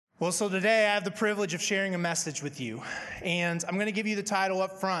Well, so today I have the privilege of sharing a message with you, and I'm going to give you the title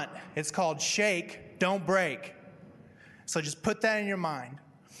up front. It's called Shake, Don't Break. So just put that in your mind.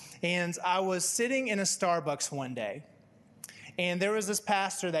 And I was sitting in a Starbucks one day, and there was this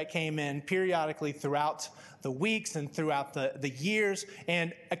pastor that came in periodically throughout the weeks and throughout the years,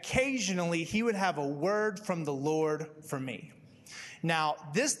 and occasionally he would have a word from the Lord for me. Now,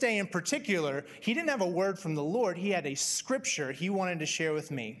 this day in particular, he didn't have a word from the Lord. He had a scripture he wanted to share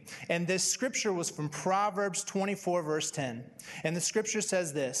with me. And this scripture was from Proverbs 24, verse 10. And the scripture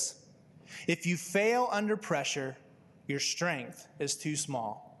says this: if you fail under pressure, your strength is too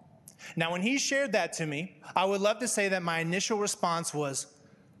small. Now, when he shared that to me, I would love to say that my initial response was,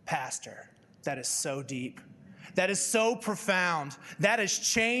 Pastor, that is so deep. That is so profound. That has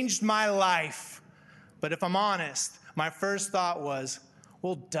changed my life. But if I'm honest, my first thought was,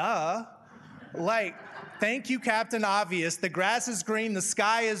 well, duh. Like, thank you, Captain Obvious. The grass is green, the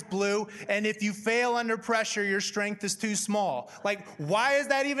sky is blue, and if you fail under pressure, your strength is too small. Like, why is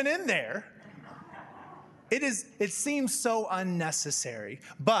that even in there? It seems so unnecessary.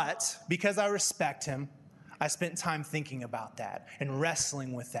 But because I respect him, I spent time thinking about that and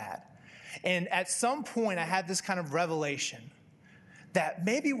wrestling with that. And at some point, I had this kind of revelation that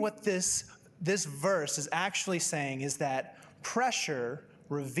maybe what this verse is actually saying is that pressure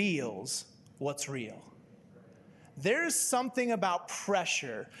reveals what's real. There's something about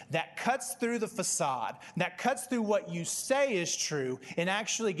pressure that cuts through the facade, that cuts through what you say is true, and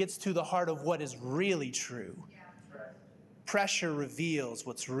actually gets to the heart of what is really true. Pressure reveals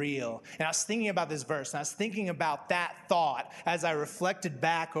what's real. And I was thinking about this verse, and I was thinking about that thought as I reflected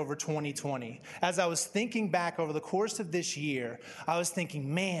back over 2020. As I was thinking back over the course of this year, I was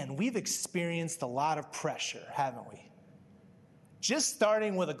thinking, man, we've experienced a lot of pressure, haven't we? Just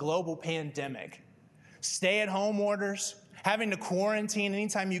starting with a global pandemic, stay-at-home orders, having to quarantine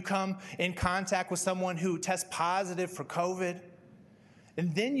anytime you come in contact with someone who tests positive for COVID.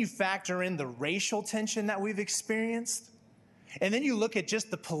 And then you factor in the racial tension that we've experienced. And then you look at just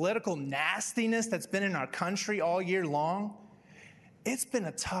the political nastiness that's been in our country all year long. It's been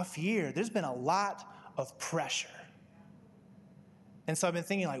a tough year. There's been a lot of pressure. And so I've been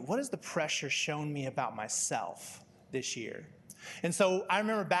thinking, like, what has the pressure shown me about myself this year? And so I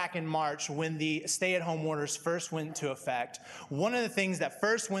remember back in March when the stay-at-home orders first went into effect, one of the things that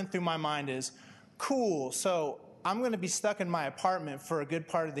first went through my mind is, cool, so I'm going to be stuck in my apartment for a good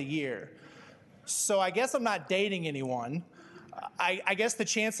part of the year. So I guess I'm not dating anyone. I guess the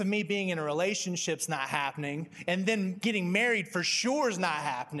chance of me being in a relationship's not happening, and then getting married for sure is not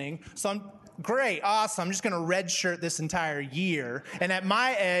happening. So I'm great, awesome. I'm just going to redshirt this entire year. And at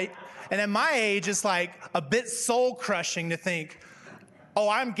my age, it's like a bit soul crushing to think, oh,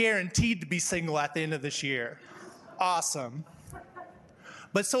 I'm guaranteed to be single at the end of this year. Awesome.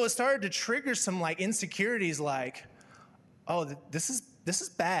 But so it started to trigger some like insecurities, like, oh, this is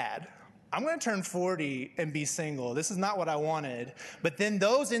bad. I'm going to turn 40 and be single. This is not what I wanted. But then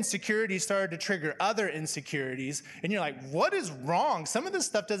those insecurities started to trigger other insecurities. And you're like, what is wrong? Some of this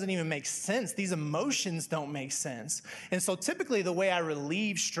stuff doesn't even make sense. These emotions don't make sense. And so typically the way I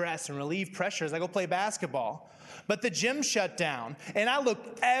relieve stress and relieve pressure is I go play basketball. But the gym shut down, and I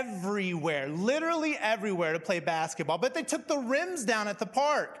looked everywhere, literally everywhere to play basketball. But they took the rims down at the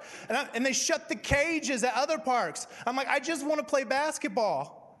park, and they shut the cages at other parks. I'm like, I just want to play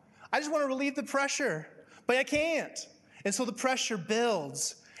basketball. I just want to relieve the pressure, but I can't. And so the pressure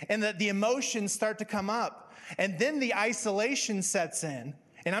builds, and the emotions start to come up. And then the isolation sets in.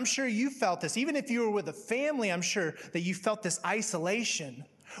 And I'm sure you felt this. Even if you were with a family, I'm sure that you felt this isolation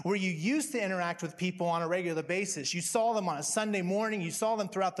where you used to interact with people on a regular basis. You saw them on a Sunday morning. You saw them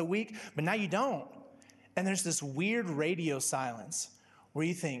throughout the week, but now you don't. And there's this weird radio silence where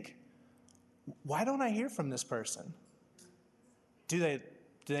you think, why don't I hear from this person? Do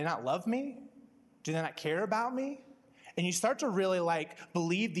they not love me? Do they not care about me? And you start to really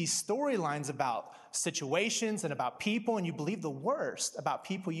believe these storylines about situations and about people, and you believe the worst about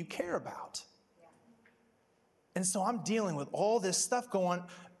people you care about. And so I'm dealing with all this stuff going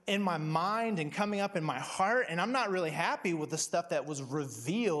in my mind and coming up in my heart, and I'm not really happy with the stuff that was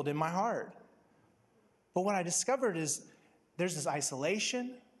revealed in my heart. But what I discovered is there's this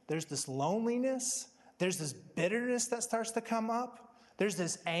isolation, there's this loneliness, there's this bitterness that starts to come up, there's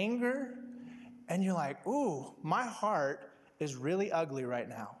this anger, and you're like, ooh, my heart is really ugly right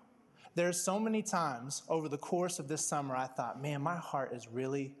now. There's so many times over the course of this summer I thought, man, my heart is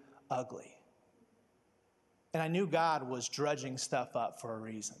really ugly. And I knew God was drudging stuff up for a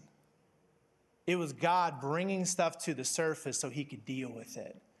reason. It was God bringing stuff to the surface so he could deal with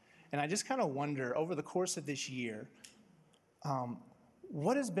it. And I just kind of wonder, over the course of this year,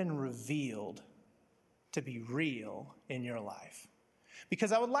 what has been revealed to be real in your life?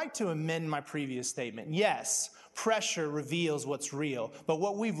 Because I would like to amend my previous statement. Yes, pressure reveals what's real, but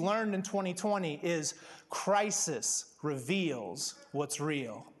what we've learned in 2020 is crisis reveals what's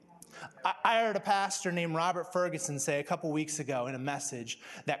real. I heard a pastor named Robert Ferguson say a couple weeks ago in a message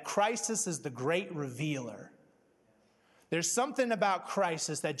that crisis is the great revealer. There's something about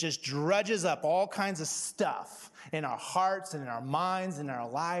crisis that just drudges up all kinds of stuff in our hearts and in our minds and in our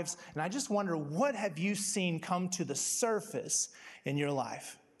lives. And I just wonder, what have you seen come to the surface in your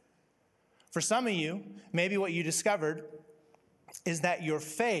life? For some of you, maybe what you discovered is that your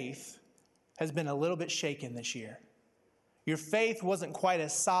faith has been a little bit shaken this year. Your faith wasn't quite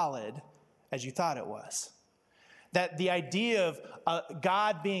as solid as you thought it was. That the idea of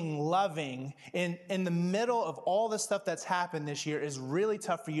God being loving in the middle of all the stuff that's happened this year is really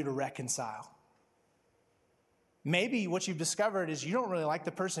tough for you to reconcile. Maybe what you've discovered is you don't really like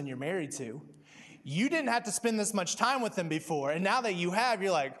the person you're married to. You didn't have to spend this much time with them before, and now that you have,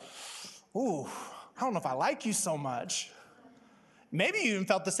 you're like, ooh, I don't know if I like you so much. Maybe you even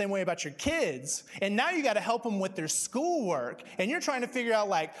felt the same way about your kids, and now you got to help them with their schoolwork, and you're trying to figure out,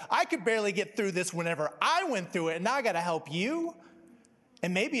 like, I could barely get through this whenever I went through it, and now I got to help you.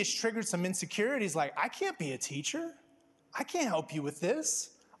 And maybe it's triggered some insecurities, like, I can't be a teacher. I can't help you with this.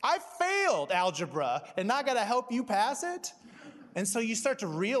 I failed algebra, and now I got to help you pass it. And so you start to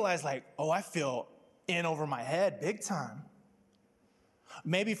realize, like, oh, I feel in over my head big time.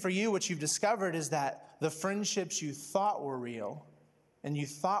 Maybe for you, what you've discovered is that the friendships you thought were real and you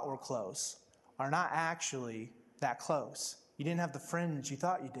thought were close are not actually that close. You didn't have the friends you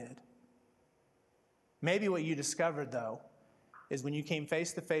thought you did. Maybe what you discovered, though, is when you came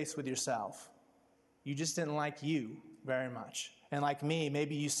face to face with yourself, you just didn't like you very much. And like me,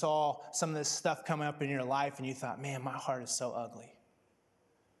 maybe you saw some of this stuff come up in your life and you thought, man, my heart is so ugly.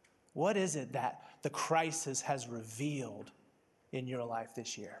 What is it that the crisis has revealed in your life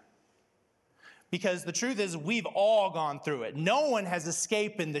this year? Because the truth is, we've all gone through it. No one has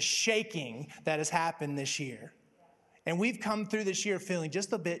escaped in the shaking that has happened this year. And we've come through this year feeling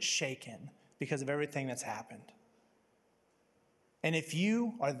just a bit shaken because of everything that's happened. And if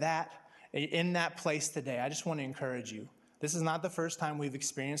you are in that place today, I just want to encourage you. This is not the first time we've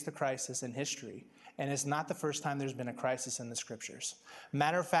experienced a crisis in history, and it's not the first time there's been a crisis in the scriptures.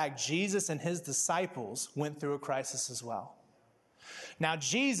 Matter of fact, Jesus and his disciples went through a crisis as well. Now,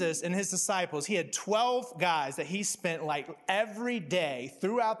 Jesus and his disciples, he had 12 guys that he spent like every day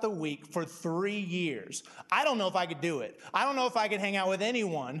throughout the week for 3 years. I don't know if I could do it. I don't know if I could hang out with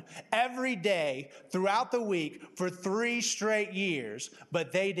anyone every day throughout the week for 3 straight years,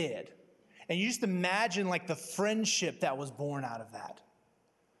 but they did. And you just imagine like the friendship that was born out of that.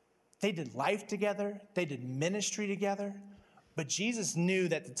 They did life together. They did ministry together. But Jesus knew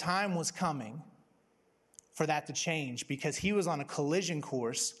that the time was coming for that to change because he was on a collision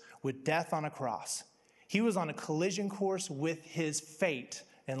course with death on a cross. He was on a collision course with his fate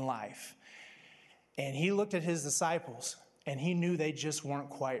in life. And he looked at his disciples and he knew they just weren't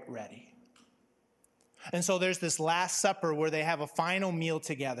quite ready. And so there's this Last Supper where they have a final meal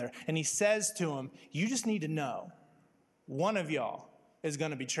together. And he says to them, you just need to know, one of y'all is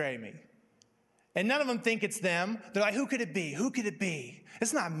going to betray me. And none of them think it's them. They're like, who could it be? Who could it be?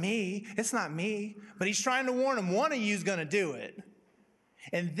 It's not me. It's not me. But he's trying to warn them, one of you is going to do it.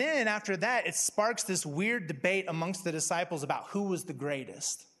 And then after that, it sparks this weird debate amongst the disciples about who was the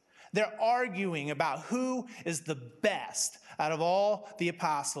greatest. They're arguing about who is the best out of all the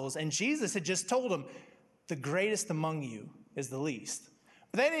apostles. And Jesus had just told them, the greatest among you is the least.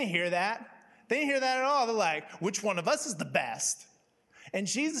 But they didn't hear that. They didn't hear that at all. They're like, which one of us is the best? And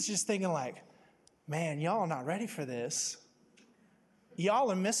Jesus is just thinking like, man, y'all are not ready for this. Y'all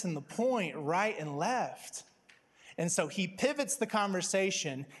are missing the point right and left. And so he pivots the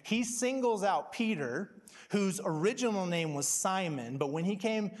conversation. He singles out Peter, whose original name was Simon, but when he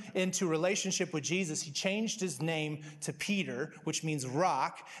came into relationship with Jesus, he changed his name to Peter, which means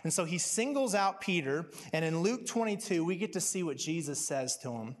rock. And so he singles out Peter, and in Luke 22, we get to see what Jesus says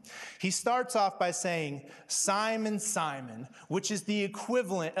to him. He starts off by saying, Simon, Simon, which is the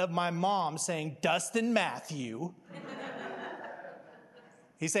equivalent of my mom saying, Dustin Matthew.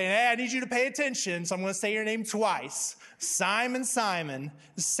 He's saying, hey, I need you to pay attention, so I'm going to say your name twice. Simon, Simon,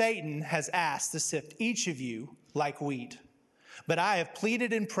 Satan has asked to sift each of you like wheat. But I have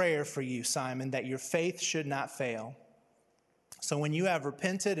pleaded in prayer for you, Simon, that your faith should not fail. So when you have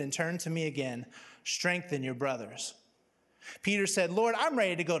repented and turned to me again, strengthen your brothers. Peter said, Lord, I'm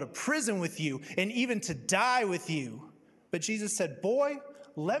ready to go to prison with you and even to die with you. But Jesus said, boy,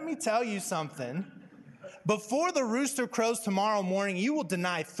 let me tell you something. Before the rooster crows tomorrow morning, you will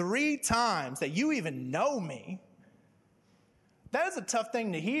deny 3 times that you even know me. That is a tough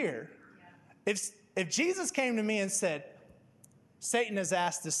thing to hear. If Jesus came to me and said, Satan has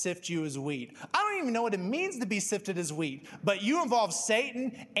asked to sift you as wheat. I don't even know what it means to be sifted as wheat, but you involve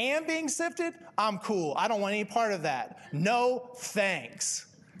Satan and being sifted? I'm cool. I don't want any part of that. No thanks.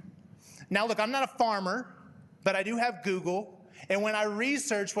 Now look, I'm not a farmer, but I do have Google. And when I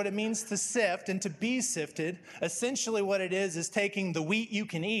research what it means to sift and to be sifted, essentially what it is taking the wheat you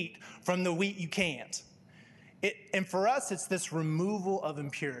can eat from the wheat you can't. And for us, it's this removal of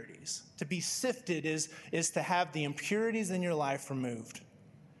impurities. To be sifted is to have the impurities in your life removed.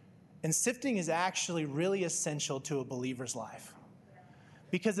 And sifting is actually really essential to a believer's life.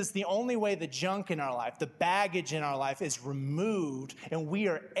 Because it's the only way the junk in our life, the baggage in our life is removed, and we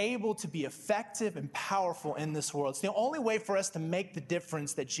are able to be effective and powerful in this world. It's the only way for us to make the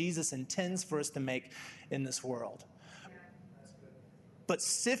difference that Jesus intends for us to make in this world. But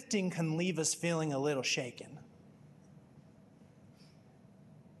sifting can leave us feeling a little shaken.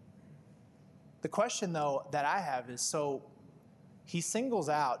 The question, though, that I have is, so Jesus singles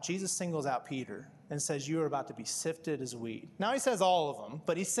out Peter and says, you are about to be sifted as wheat. Now he says all of them,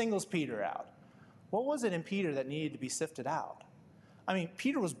 but he singles Peter out. What was it in Peter that needed to be sifted out? I mean,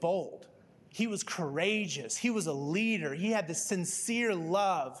 Peter was bold. He was courageous. He was a leader. He had this sincere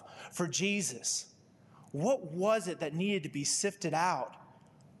love for Jesus. What was it that needed to be sifted out?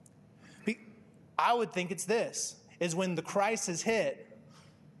 I would think it's this, is when the crisis hit,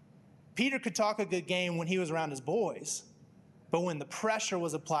 Peter could talk a good game when he was around his boys, but when the pressure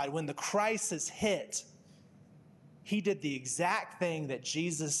was applied, when the crisis hit, he did the exact thing that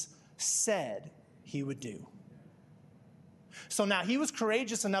Jesus said he would do. So now he was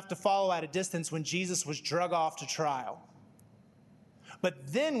courageous enough to follow at a distance when Jesus was drug off to trial. But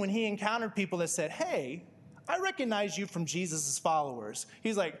then when he encountered people that said, hey, I recognize you from Jesus' followers,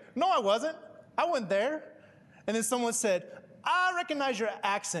 he's like, no, I wasn't. I wasn't there. And then someone said, I recognize your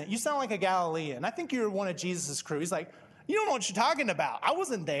accent. You sound like a Galilean. I think you're one of Jesus' crew. He's like, you don't know what you're talking about. I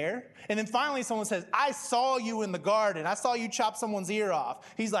wasn't there. And then finally someone says, I saw you in the garden. I saw you chop someone's ear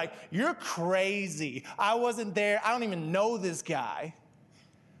off. He's like, you're crazy. I wasn't there. I don't even know this guy.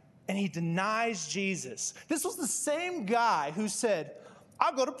 And he denies Jesus. This was the same guy who said,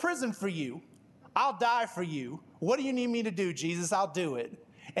 I'll go to prison for you. I'll die for you. What do you need me to do, Jesus? I'll do it.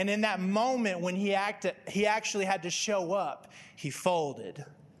 And in that moment when he actually had to show up, he folded.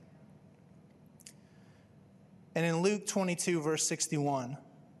 And in Luke 22, verse 61,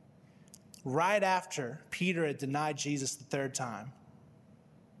 right after Peter had denied Jesus the 3rd time,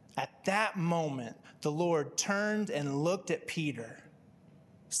 at that moment, the Lord turned and looked at Peter.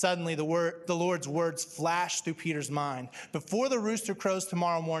 Suddenly, the Lord's words flashed through Peter's mind. Before the rooster crows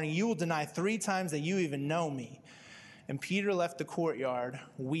tomorrow morning, you will deny 3 times that you even know me. And Peter left the courtyard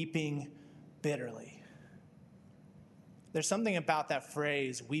weeping bitterly. There's something about that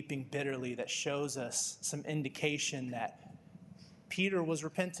phrase, weeping bitterly, that shows us some indication that Peter was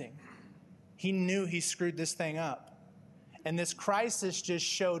repenting. He knew he screwed this thing up. And this crisis just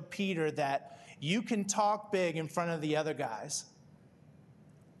showed Peter that you can talk big in front of the other guys,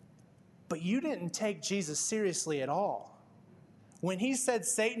 but you didn't take Jesus seriously at all. When he said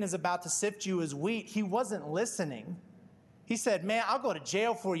Satan is about to sift you as wheat, he wasn't listening. He said, man, I'll go to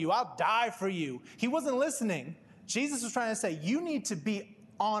jail for you. I'll die for you. He wasn't listening. Jesus was trying to say, you need to be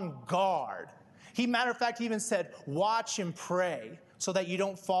on guard. Matter of fact, he even said, watch and pray so that you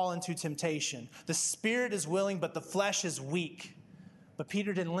don't fall into temptation. The spirit is willing, but the flesh is weak. But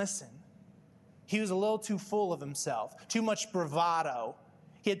Peter didn't listen. He was a little too full of himself, too much bravado.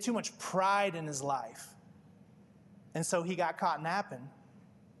 He had too much pride in his life. And so he got caught napping.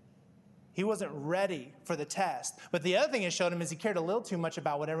 He wasn't ready for the test. But the other thing it showed him is he cared a little too much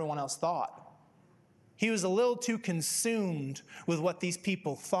about what everyone else thought. He was a little too consumed with what these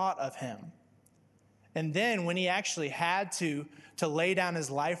people thought of him. And then when he actually had to lay down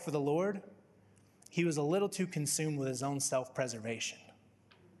his life for the Lord, he was a little too consumed with his own self-preservation.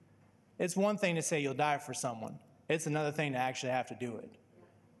 It's one thing to say you'll die for someone. It's another thing to actually have to do it.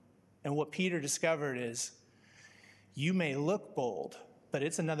 And what Peter discovered is you may look bold, but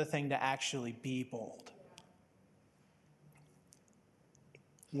it's another thing to actually be bold.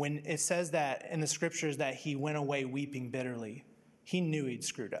 When it says that in the scriptures that he went away weeping bitterly, he knew he'd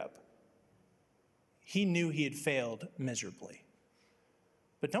screwed up. He knew he had failed miserably.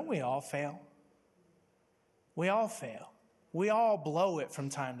 But don't we all fail? We all fail. We all blow it from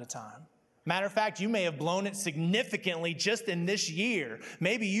time to time. Matter of fact, you may have blown it significantly just in this year.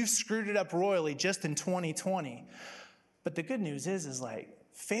 Maybe you've screwed it up royally just in 2020. But the good news is like,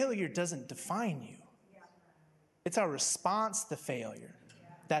 failure doesn't define you. It's our response to failure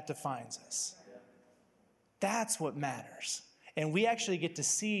that defines us. That's what matters. And we actually get to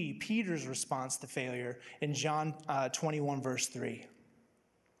see Peter's response to failure in John 21, verse 3.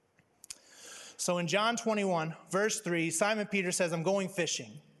 So in John 21, verse 3, Simon Peter says, I'm going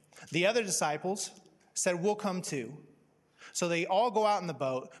fishing. The other disciples said, we'll come too. So they all go out in the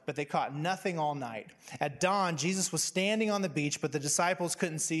boat, but they caught nothing all night. At dawn, Jesus was standing on the beach, but the disciples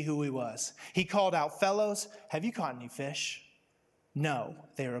couldn't see who he was. He called out, fellows, have you caught any fish? No,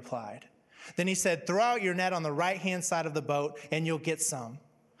 they replied. Then he said, throw out your net on the right-hand side of the boat, and you'll get some.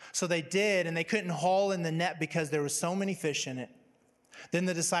 So they did, and they couldn't haul in the net because there were so many fish in it. Then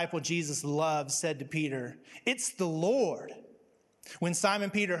the disciple Jesus loved said to Peter, it's the Lord. When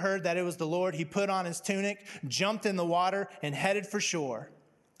Simon Peter heard that it was the Lord, he put on his tunic, jumped in the water, and headed for shore.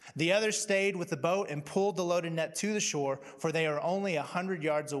 The others stayed with the boat and pulled the loaded net to the shore, for they are only 100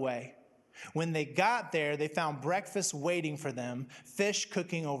 yards away. When they got there, they found breakfast waiting for them, fish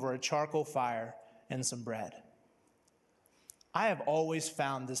cooking over a charcoal fire, and some bread. I have always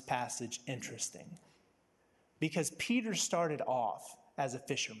found this passage interesting because Peter started off as a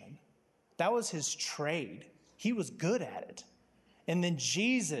fisherman. That was his trade. He was good at it. And then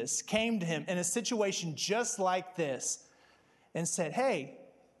Jesus came to him in a situation just like this and said, hey,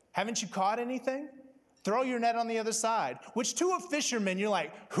 haven't you caught anything? Throw your net on the other side. Which to a fisherman, you're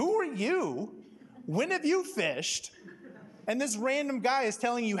like, who are you? When have you fished? And this random guy is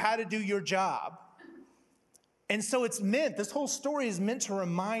telling you how to do your job. And so this whole story is meant to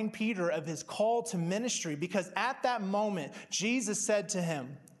remind Peter of his call to ministry, because at that moment, Jesus said to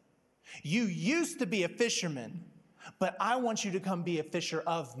him, you used to be a fisherman, but I want you to come be a fisher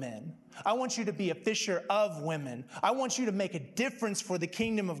of men. I want you to be a fisher of women. I want you to make a difference for the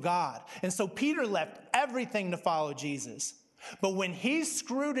kingdom of God. And so Peter left everything to follow Jesus. But when he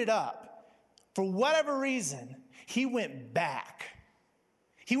screwed it up, for whatever reason, he went back.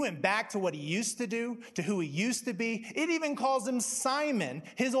 He went back to what he used to do, to who he used to be. It even calls him Simon,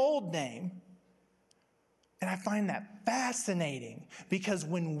 his old name. And I find that fascinating because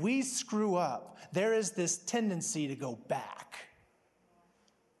when we screw up, there is this tendency to go back.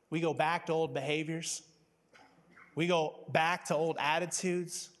 We go back to old behaviors. We go back to old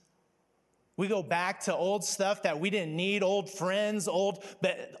attitudes. We go back to old stuff that we didn't need, old friends, old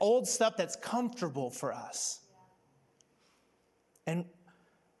stuff that's comfortable for us. And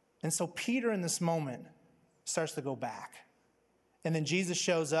so Peter in this moment starts to go back. And then Jesus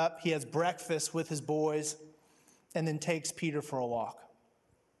shows up. He has breakfast with his boys and then takes Peter for a walk.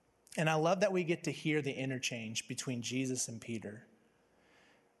 And I love that we get to hear the interchange between Jesus and Peter.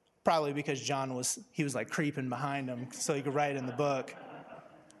 Probably because John was like creeping behind him so he could write it in the book.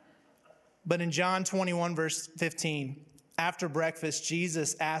 But in John 21, verse 15, after breakfast,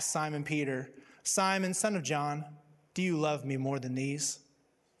 Jesus asked Simon Peter, Simon, son of John, do you love me more than these?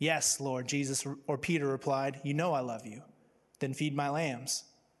 Yes, Lord, Peter replied, you know I love you. Then feed my lambs.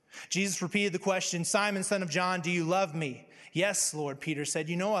 Jesus repeated the question, Simon, son of John, do you love me? Yes, Lord, Peter said,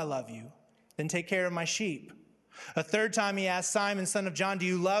 you know I love you. Then take care of my sheep. A third time he asked, Simon, son of John, do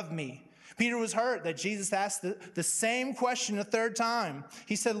you love me? Peter was hurt that Jesus asked the same question a third time.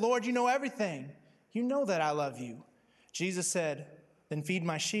 He said, Lord, you know everything. You know that I love you. Jesus said, then feed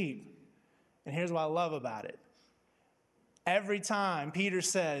my sheep. And here's what I love about it. Every time Peter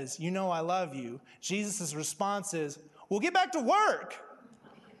says, you know I love you, Jesus' response is, well, get back to work.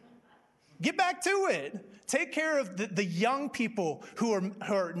 Get back to it. Take care of the young people who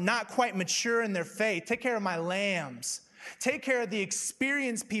are not quite mature in their faith. Take care of my lambs. Take care of the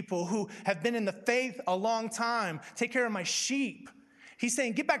experienced people who have been in the faith a long time. Take care of my sheep. He's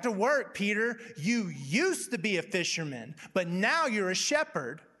saying, get back to work, Peter. You used to be a fisherman, but now you're a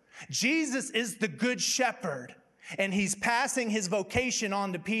shepherd. Jesus is the good shepherd. And he's passing his vocation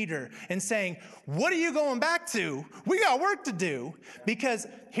on to Peter and saying, what are you going back to? We got work to do. Because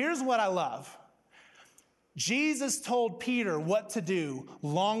here's what I love. Jesus told Peter what to do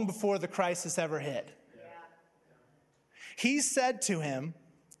long before the crisis ever hit. Yeah. He said to him,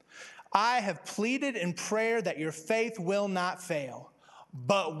 I have pleaded in prayer that your faith will not fail.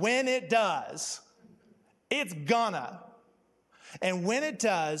 But when it does, it's gonna. And when it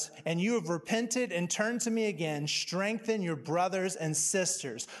does, and you have repented and turned to me again, strengthen your brothers and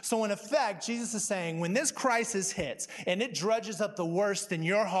sisters. So in effect, Jesus is saying, when this crisis hits and it drudges up the worst in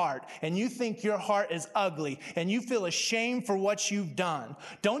your heart, and you think your heart is ugly, and you feel ashamed for what you've done,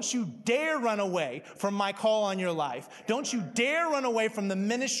 don't you dare run away from my call on your life. Don't you dare run away from the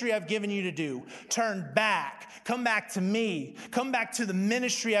ministry I've given you to do. Turn back. Come back to me. Come back to the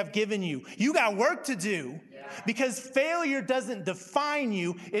ministry I've given you. You got work to do. Yeah. Because failure doesn't define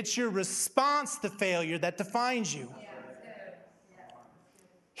you. It's your response to failure that defines you.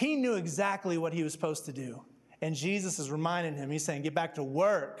 He knew exactly what he was supposed to do. And Jesus is reminding him, he's saying, get back to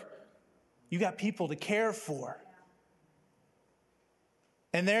work. You got people to care for.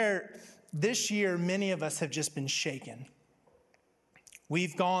 And this year, many of us have just been shaken.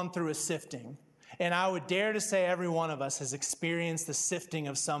 We've gone through a sifting. And I would dare to say every one of us has experienced a sifting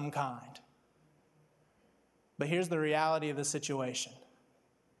of some kind. But here's the reality of the situation.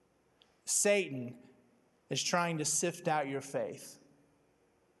 Satan is trying to sift out your faith.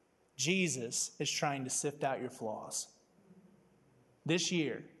 Jesus is trying to sift out your flaws. This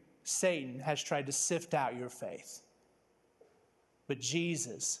year, Satan has tried to sift out your faith. But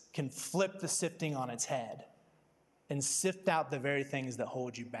Jesus can flip the sifting on its head and sift out the very things that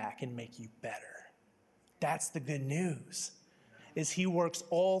hold you back and make you better. That's the good news, is he works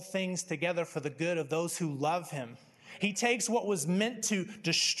all things together for the good of those who love him. He takes what was meant to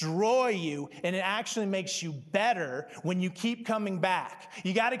destroy you, and it actually makes you better when you keep coming back.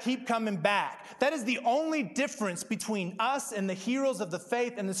 You got to keep coming back. That is the only difference between us and the heroes of the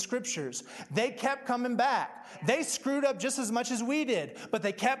faith in the scriptures. They kept coming back. They screwed up just as much as we did, but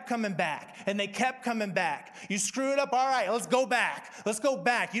they kept coming back, and they kept coming back. You screw it up, all right, let's go back. Let's go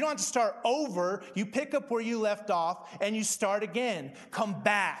back. You don't have to start over. You pick up where you left off, and you start again. Come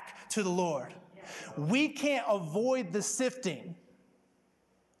back to the Lord. We can't avoid the sifting,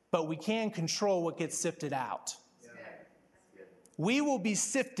 but we can control what gets sifted out. We will be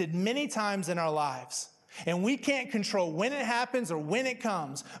sifted many times in our lives, and we can't control when it happens or when it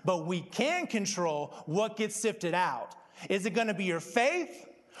comes, but we can control what gets sifted out. Is it going to be your faith,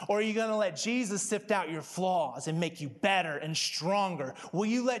 or are you going to let Jesus sift out your flaws and make you better and stronger? Will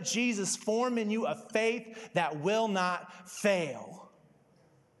you let Jesus form in you a faith that will not fail?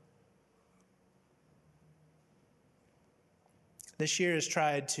 This year has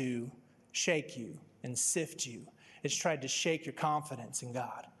tried to shake you and sift you. It's tried to shake your confidence in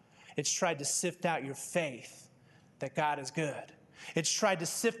God. It's tried to sift out your faith that God is good. It's tried to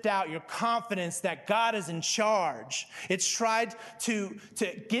sift out your confidence that God is in charge. It's tried to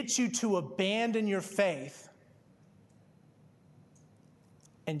get you to abandon your faith.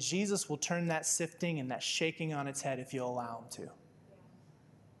 And Jesus will turn that sifting and that shaking on its head if you allow him to.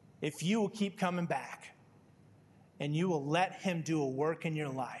 If you will keep coming back. And you will let him do a work in your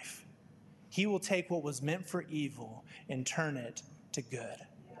life, he will take what was meant for evil and turn it to good.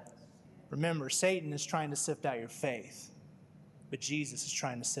 Remember, Satan is trying to sift out your faith, but Jesus is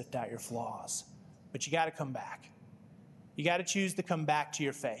trying to sift out your flaws. But you got to come back. You got to choose to come back to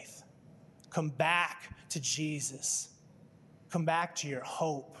your faith. Come back to Jesus. Come back to your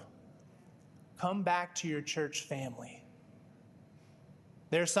hope. Come back to your church family.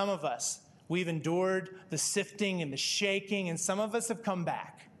 There are some of us, we've endured the sifting and the shaking, and some of us have come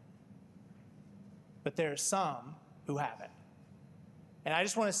back. But there are some who haven't. And I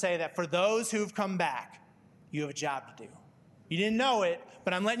just want to say that for those who've come back, you have a job to do. You didn't know it,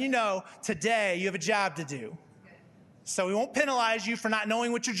 but I'm letting you know today you have a job to do. So we won't penalize you for not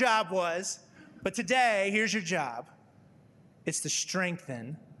knowing what your job was, but today, here's your job. It's to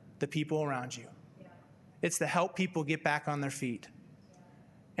strengthen the people around you. It's to help people get back on their feet.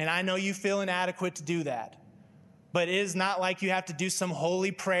 And I know you feel inadequate to do that. But it is not like you have to do some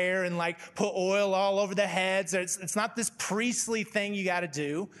holy prayer and like put oil all over the heads. It's not this priestly thing you got to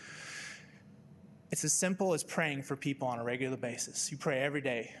do. It's as simple as praying for people on a regular basis. You pray every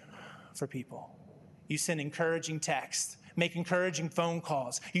day for people. You send encouraging texts, make encouraging phone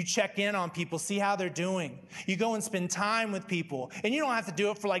calls. You check in on people, see how they're doing. You go and spend time with people. And you don't have to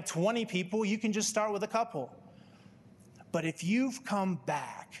do it for like 20 people. You can just start with a couple. But if you've come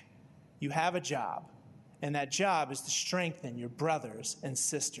back, you have a job. And that job is to strengthen your brothers and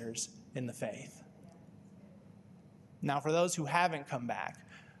sisters in the faith. Now, for those who haven't come back,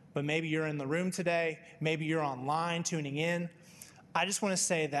 but maybe you're in the room today, maybe you're online tuning in, I just want to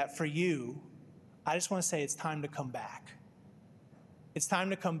say that for you, I just want to say it's time to come back. It's time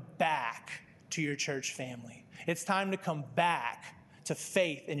to come back to your church family. It's time to come back to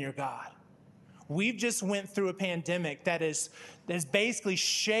faith in your God. We've just went through a pandemic that has basically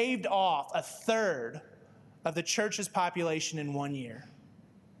shaved off a third of the church's population in 1 year.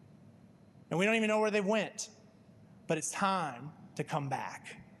 And we don't even know where they went. But it's time to come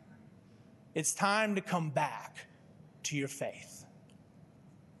back. It's time to come back to your faith.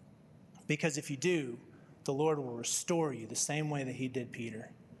 Because if you do, the Lord will restore you the same way that he did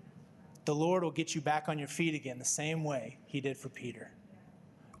Peter. The Lord will get you back on your feet again the same way he did for Peter.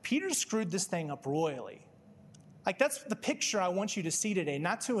 Peter screwed this thing up royally. Like, that's the picture I want you to see today,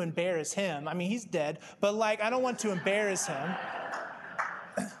 not to embarrass him. I mean, he's dead, but like, I don't want to embarrass him.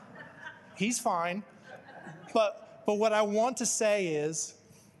 He's fine. But what I want to say is,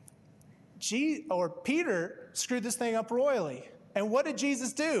 Peter screwed this thing up royally. And what did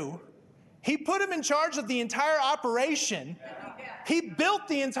Jesus do? He put him in charge of the entire operation. He built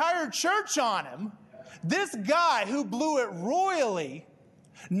the entire church on him. This guy who blew it royally,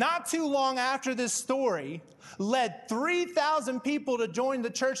 not too long after this story, led 3,000 people to join the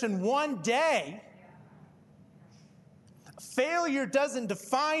church in one day. Failure doesn't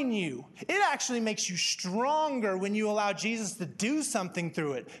define you. It actually makes you stronger when you allow Jesus to do something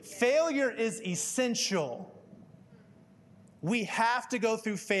through it. Failure is essential. We have to go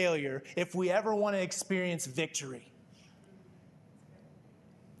through failure if we ever want to experience victory.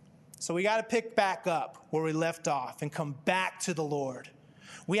 So we got to pick back up where we left off and come back to the Lord.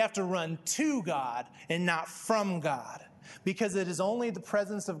 We have to run to God and not from God, because it is only the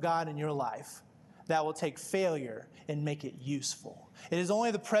presence of God in your life that will take failure and make it useful. It is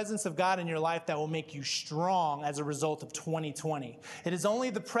only the presence of God in your life that will make you strong as a result of 2020. It is only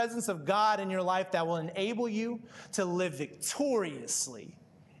the presence of God in your life that will enable you to live victoriously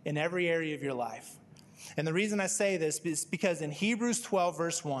in every area of your life. And the reason I say this is because in Hebrews 12,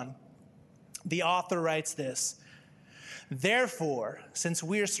 verse 1, the author writes this: "Therefore, since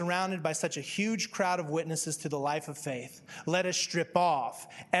we are surrounded by such a huge crowd of witnesses to the life of faith, let us strip off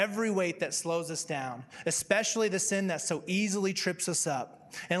every weight that slows us down, especially the sin that so easily trips us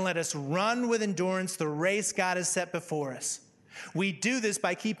up, and let us run with endurance the race God has set before us. We do this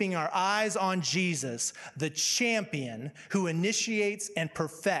by keeping our eyes on Jesus, the champion who initiates and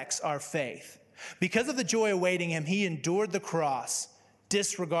perfects our faith. Because of the joy awaiting him, he endured the cross,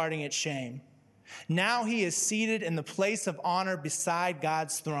 disregarding its shame. Now he is seated in the place of honor beside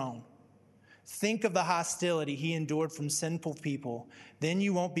God's throne. Think of the hostility he endured from sinful people. Then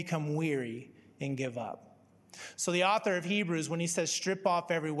you won't become weary and give up." So the author of Hebrews, when he says strip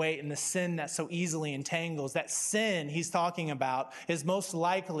off every weight and the sin that so easily entangles, that sin he's talking about is most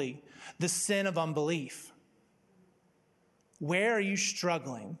likely the sin of unbelief. Where are you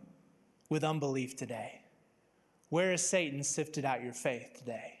struggling with unbelief today? Where has Satan sifted out your faith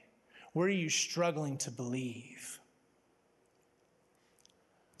today? Where are you struggling to believe?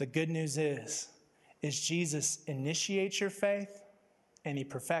 The good news is Jesus initiates your faith and he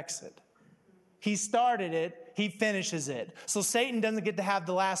perfects it. He started it, he finishes it. So Satan doesn't get to have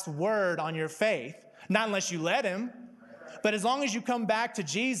the last word on your faith, not unless you let him. But as long as you come back to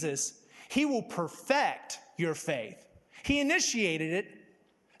Jesus, he will perfect your faith. He initiated it.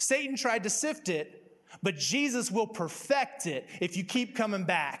 Satan tried to sift it. But Jesus will perfect it if you keep coming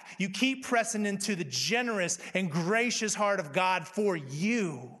back. You keep pressing into the generous and gracious heart of God for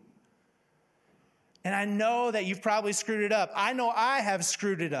you. And I know that you've probably screwed it up. I know I have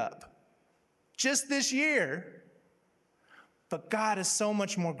screwed it up just this year. But God is so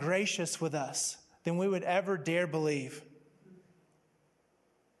much more gracious with us than we would ever dare believe.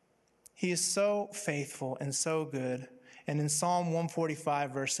 He is so faithful and so good. And in Psalm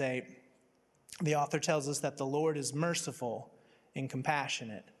 145, verse 8, the author tells us that the Lord is merciful and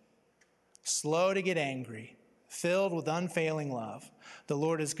compassionate, slow to get angry, filled with unfailing love. The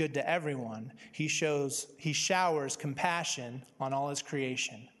Lord is good to everyone. He showers compassion on all his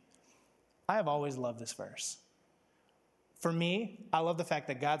creation. I have always loved this verse. For me, I love the fact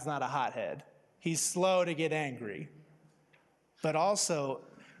that God's not a hothead. He's slow to get angry. But also,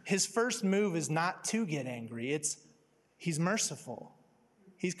 his first move is not to get angry. He's merciful.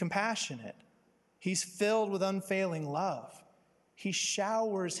 He's compassionate. He's filled with unfailing love. He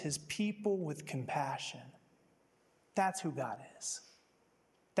showers his people with compassion. That's who God is.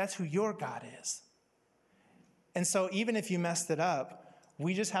 That's who your God is. And so even if you messed it up,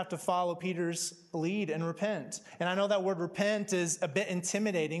 we just have to follow Peter's lead and repent. And I know that word repent is a bit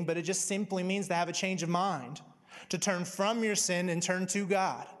intimidating, but it just simply means to have a change of mind, to turn from your sin and turn to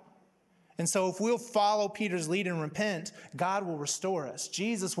God. And so if we'll follow Peter's lead and repent, God will restore us.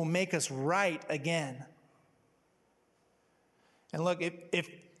 Jesus will make us right again. And look, if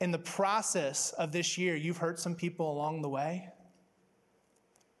in the process of this year you've hurt some people along the way,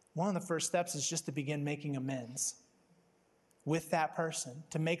 one of the first steps is just to begin making amends with that person,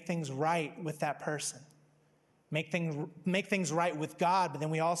 to make things right with that person. Make things right with God, but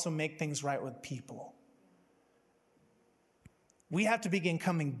then we also make things right with people. We have to begin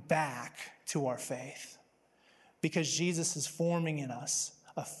coming back to our faith because Jesus is forming in us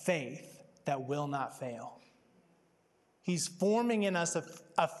a faith that will not fail. He's forming in us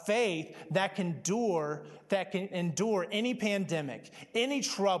a faith that can endure any pandemic, any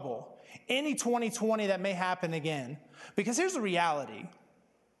trouble, any 2020 that may happen again. Because here's the reality.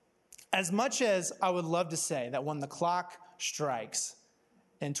 As much as I would love to say that when the clock strikes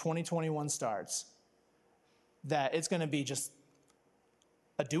and 2021 starts, that it's going to be just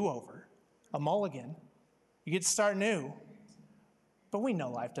a do-over, a mulligan. You get to start new. But we know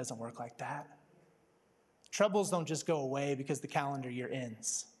life doesn't work like that. Troubles don't just go away because the calendar year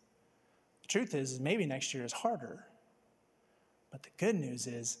ends. The truth is maybe next year is harder. But the good news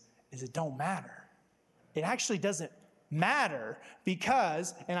is it don't matter. It actually doesn't matter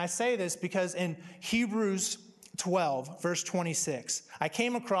because, and I say this because in Hebrews 12, verse 26, I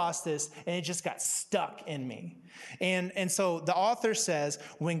came across this and it just got stuck in me. And so the author says,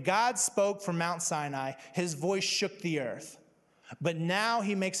 when God spoke from Mount Sinai, his voice shook the earth. But now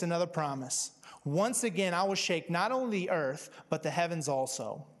he makes another promise. Once again, I will shake not only the earth, but the heavens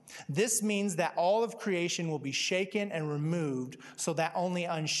also. This means that all of creation will be shaken and removed so that only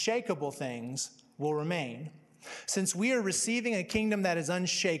unshakable things will remain. Since we are receiving a kingdom that is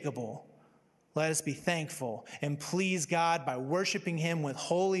unshakable, let us be thankful and please God by worshiping him with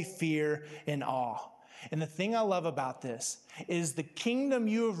holy fear and awe. And the thing I love about this is the kingdom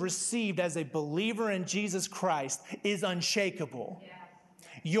you have received as a believer in Jesus Christ is unshakable. Yeah.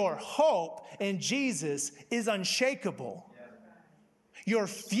 Your hope in Jesus is unshakable. Yeah. Your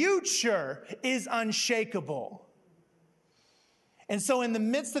future is unshakable. And so in the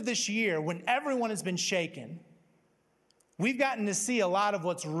midst of this year, when everyone has been shaken, we've gotten to see a lot of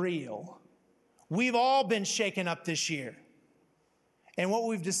what's real. We've all been shaken up this year. And what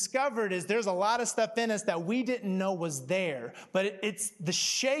we've discovered is there's a lot of stuff in us that we didn't know was there. But it's the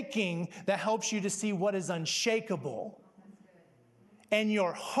shaking that helps you to see what is unshakable. And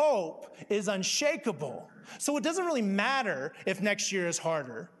your hope is unshakable. So it doesn't really matter if next year is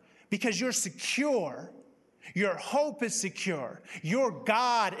harder because you're secure. Your hope is secure. Your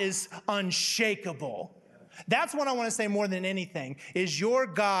God is unshakable. That's what I want to say more than anything, is your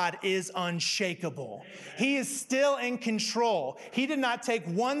God is unshakable. He is still in control. He did not take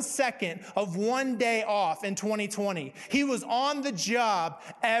 1 second of one day off in 2020. He was on the job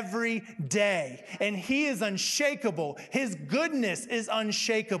every day, and he is unshakable. His goodness is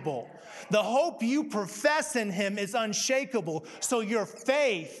unshakable. The hope you profess in him is unshakable, so your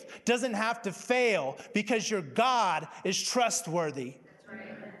faith doesn't have to fail because your God is trustworthy. That's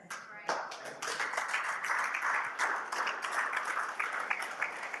right.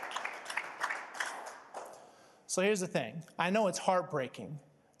 So here's the thing. I know it's heartbreaking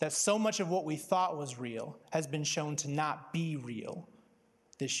that so much of what we thought was real has been shown to not be real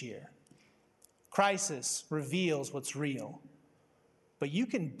this year. Crisis reveals what's real, but you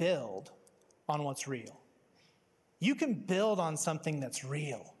can build on what's real. You can build on something that's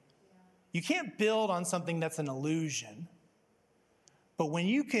real. You can't build on something that's an illusion. But when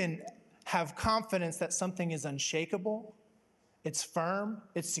you can have confidence that something is unshakable, it's firm,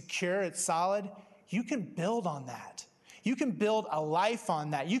 it's secure, it's solid, you can build on that. You can build a life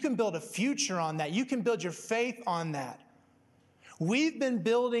on that. You can build a future on that. You can build your faith on that. We've been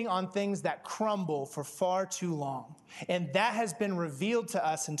building on things that crumble for far too long. And that has been revealed to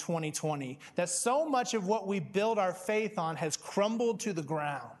us in 2020, that so much of what we build our faith on has crumbled to the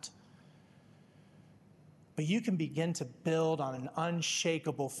ground. But you can begin to build on an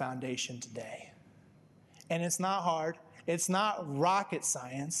unshakable foundation today. And it's not hard. It's not rocket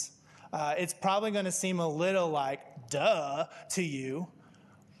science. It's probably going to seem a little like, duh, to you.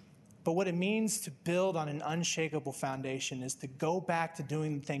 But what it means to build on an unshakable foundation is to go back to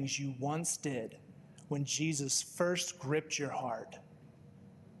doing the things you once did when Jesus first gripped your heart.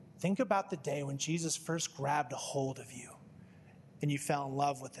 Think about the day when Jesus first grabbed a hold of you and you fell in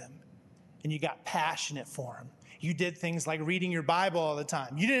love with him and you got passionate for him. You did things like reading your Bible all the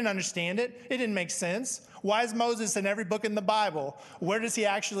time. You didn't understand it. It didn't make sense. Why is Moses in every book in the Bible? Where does he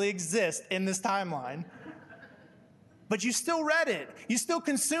actually exist in this timeline? But you still read it. You still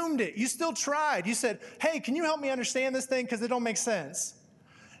consumed it. You still tried. You said, hey, can you help me understand this thing? Because it don't make sense.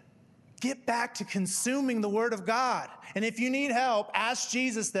 Get back to consuming the Word of God. And if you need help, ask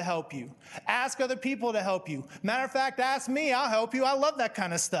Jesus to help you. Ask other people to help you. Matter of fact, ask me. I'll help you. I love that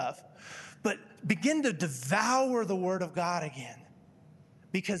kind of stuff. But begin to devour the Word of God again.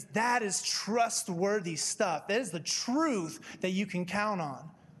 Because that is trustworthy stuff. That is the truth that you can count on.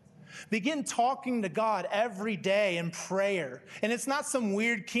 Begin talking to God every day in prayer. And it's not some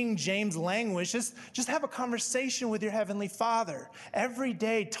weird King James language. Just have a conversation with your Heavenly Father. Every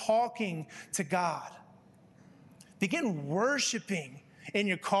day talking to God. Begin worshiping in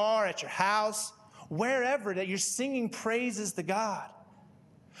your car, at your house, wherever, that you're singing praises to God.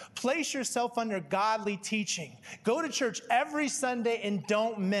 Place yourself under godly teaching. Go to church every Sunday and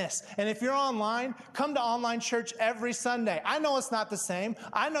don't miss. And if you're online, come to online church every Sunday. I know it's not the same.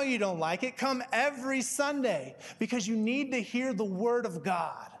 I know you don't like it. Come every Sunday because you need to hear the word of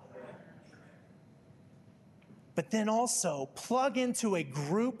God. But then also plug into a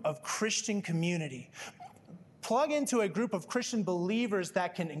group of Christian community. Plug into a group of Christian believers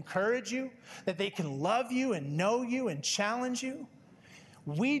that can encourage you, that they can love you and know you and challenge you.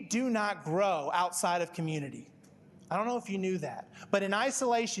 We do not grow outside of community. I don't know if you knew that, but in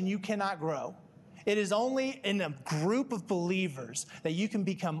isolation, you cannot grow. It is only in a group of believers that you can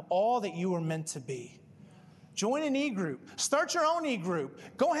become all that you were meant to be. Join an e-group. Start your own e-group.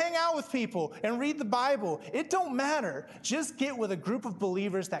 Go hang out with people and read the Bible. It don't matter. Just get with a group of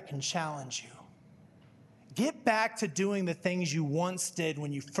believers that can challenge you. Get back to doing the things you once did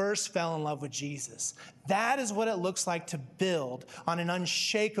when you first fell in love with Jesus. That is what it looks like to build on an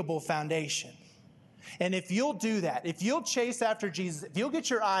unshakable foundation. And if you'll do that, if you'll chase after Jesus, if you'll get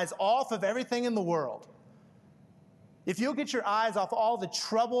your eyes off of everything in the world, if you'll get your eyes off all the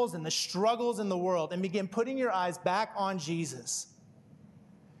troubles and the struggles in the world and begin putting your eyes back on Jesus,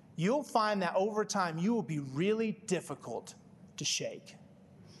 you'll find that over time you will be really difficult to shake.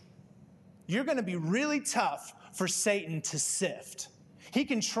 You're going to be really tough for Satan to sift. He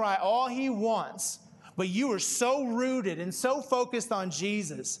can try all he wants, but you are so rooted and so focused on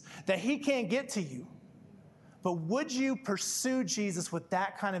Jesus that he can't get to you. But would you pursue Jesus with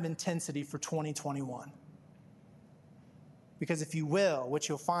that kind of intensity for 2021? Because if you will, what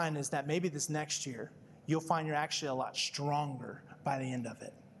you'll find is that maybe this next year, you'll find you're actually a lot stronger by the end of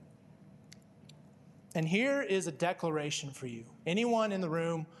it. And here is a declaration for you. Anyone in the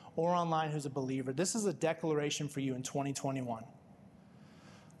room or online who's a believer, this is a declaration for you in 2021.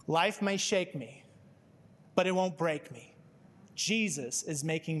 Life may shake me, but it won't break me. Jesus is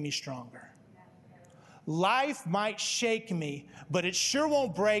making me stronger. Life might shake me, but it sure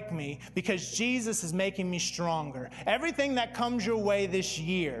won't break me because Jesus is making me stronger. Everything that comes your way this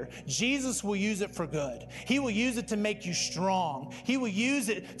year, Jesus will use it for good. He will use it to make you strong. He will use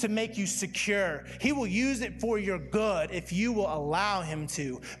it to make you secure. He will use it for your good if you will allow him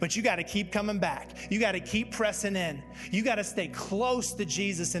to. But you got to keep coming back. You got to keep pressing in. You got to stay close to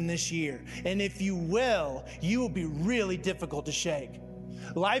Jesus in this year. And if you will be really difficult to shake.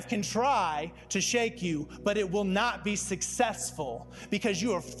 Life can try to shake you, but it will not be successful because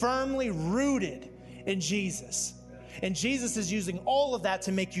you are firmly rooted in Jesus. And Jesus is using all of that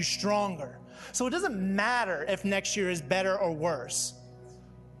to make you stronger. So it doesn't matter if next year is better or worse.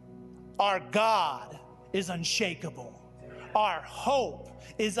 Our God is unshakable. Our hope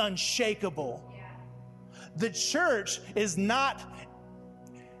is unshakable. The church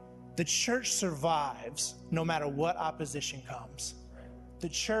survives no matter what opposition comes. The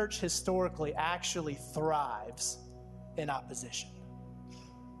church historically actually thrives in opposition.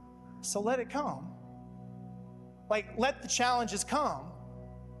 So let it come. Let the challenges come.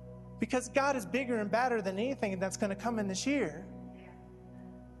 Because God is bigger and badder than anything that's going to come in this year.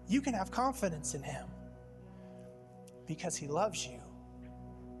 You can have confidence in him. Because he loves you.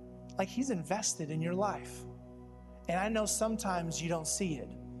 He's invested in your life. And I know sometimes you don't see it.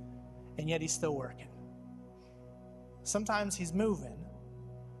 And yet he's still working. Sometimes he's moving.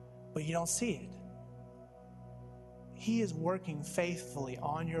 But you don't see it. He is working faithfully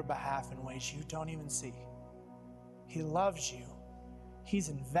on your behalf in ways you don't even see. He loves you. He's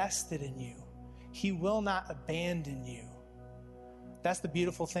invested in you. He will not abandon you. That's the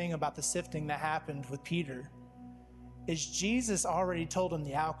beautiful thing about the sifting that happened with Peter, is Jesus already told him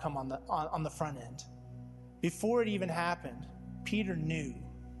the outcome on the front end. Before it even happened, Peter knew,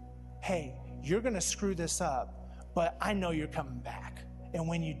 hey, you're going to screw this up, but I know you're coming back. And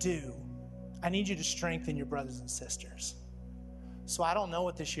when you do, I need you to strengthen your brothers and sisters. So I don't know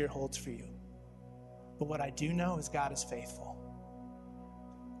what this year holds for you. But what I do know is God is faithful.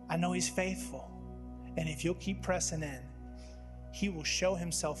 I know he's faithful. And if you'll keep pressing in, he will show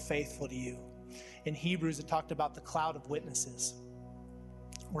himself faithful to you. In Hebrews, it talked about the cloud of witnesses.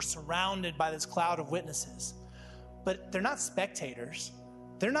 We're surrounded by this cloud of witnesses. But they're not spectators.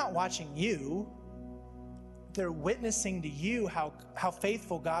 They're not watching you. They're witnessing to you how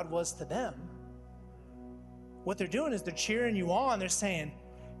faithful God was to them. What they're doing is they're cheering you on. They're saying,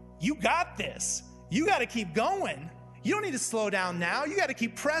 you got this. You got to keep going. You don't need to slow down now. You got to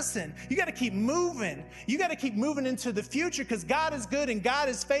keep pressing. You got to keep moving. You got to keep moving into the future because God is good and God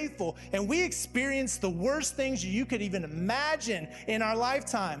is faithful. And we experience the worst things you could even imagine in our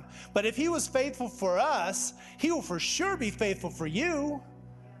lifetime. But if he was faithful for us, he will for sure be faithful for you.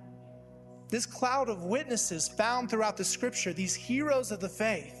 this cloud of witnesses found throughout the scripture, these heroes of the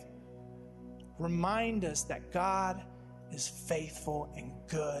faith, remind us that God is faithful and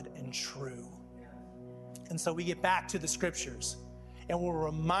good and true. And so we get back to the scriptures and we're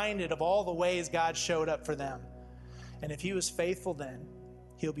reminded of all the ways God showed up for them. And if he was faithful then,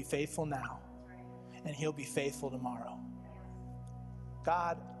 he'll be faithful now, and he'll be faithful tomorrow.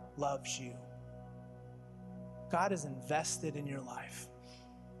 God loves you. God is invested in your life.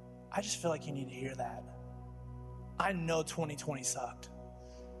 I just feel like you need to hear that. I know 2020 sucked.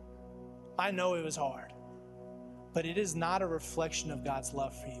 I know it was hard, but it is not a reflection of God's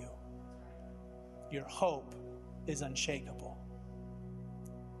love for you. Your hope is unshakable.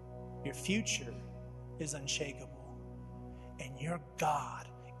 Your future is unshakable. And your God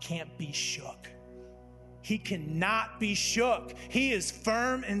can't be shook. He cannot be shook. He is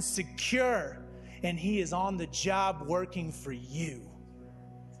firm and secure, and he is on the job working for you.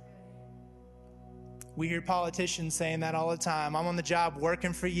 We hear politicians saying that all the time. I'm on the job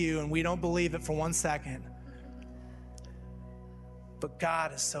working for you, and we don't believe it for 1 second. But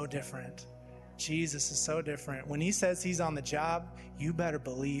God is so different. Jesus is so different. When he says he's on the job, you better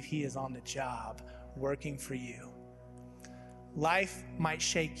believe he is on the job working for you. Life might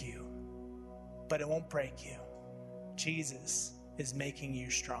shake you, but it won't break you. Jesus is making you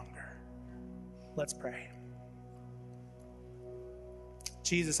stronger. Let's pray.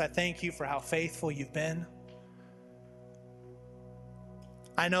 Jesus, I thank you for how faithful you've been.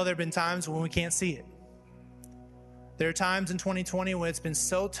 I know there have been times when we can't see it. There are times in 2020 when it's been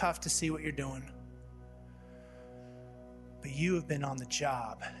so tough to see what you're doing. But you have been on the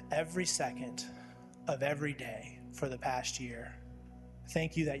job every second of every day for the past year.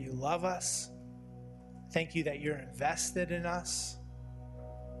 Thank you that you love us. Thank you that you're invested in us.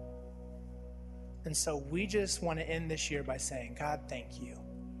 And so we just want to end this year by saying, God, thank you.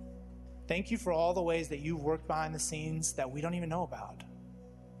 Thank you for all the ways that you've worked behind the scenes that we don't even know about.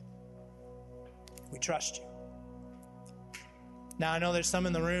 We trust you. Now, I know there's some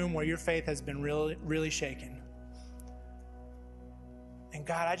in the room where your faith has been really, really shaken. And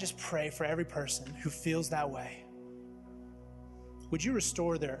God, I just pray for every person who feels that way. Would you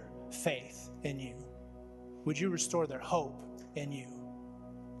restore their faith in you? Would you restore their hope in you?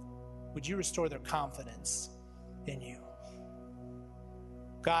 Would you restore their confidence in you?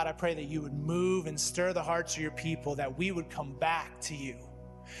 God, I pray that you would move and stir the hearts of your people, that we would come back to you,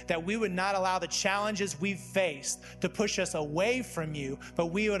 that we would not allow the challenges we've faced to push us away from you, but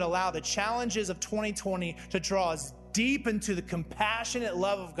we would allow the challenges of 2020 to draw us deep into the compassionate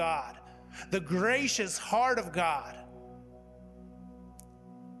love of God, the gracious heart of God.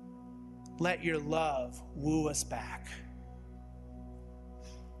 Let your love woo us back.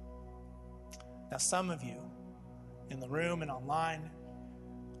 Now, some of you in the room and online,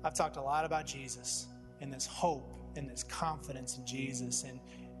 I've talked a lot about Jesus and this hope and this confidence in Jesus.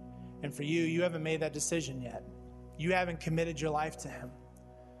 And for you, you haven't made that decision yet. You haven't committed your life to him.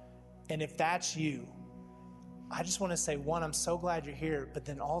 And if that's you, I just want to say, one, I'm so glad you're here, but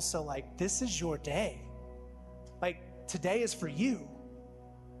then also, this is your day. Today is for you.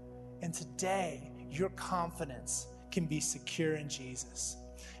 And today, your confidence can be secure in Jesus.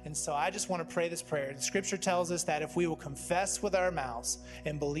 And so I just want to pray this prayer. The scripture tells us that if we will confess with our mouths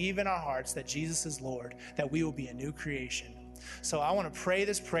and believe in our hearts that Jesus is Lord, that we will be a new creation. So I want to pray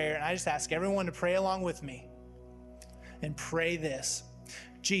this prayer, and I just ask everyone to pray along with me and pray this.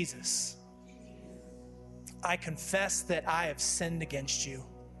 Jesus, I confess that I have sinned against you.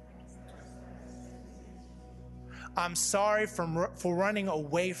 I'm sorry for running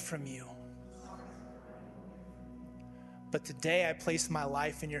away from you. But today I place my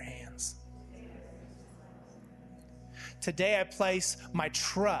life in your hands. Today I place my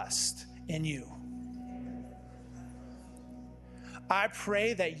trust in you. I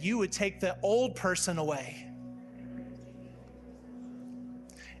pray that you would take the old person away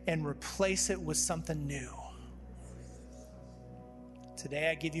and replace it with something new. Today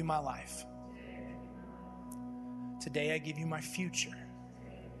I give you my life. Today I give you my future.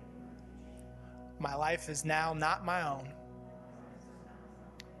 My life is now not my own.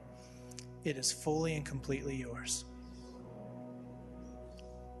 It is fully and completely yours.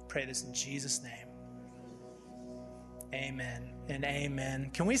 Pray this in Jesus' name. Amen and amen.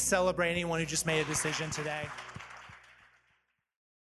 Can we celebrate anyone who just made a decision today?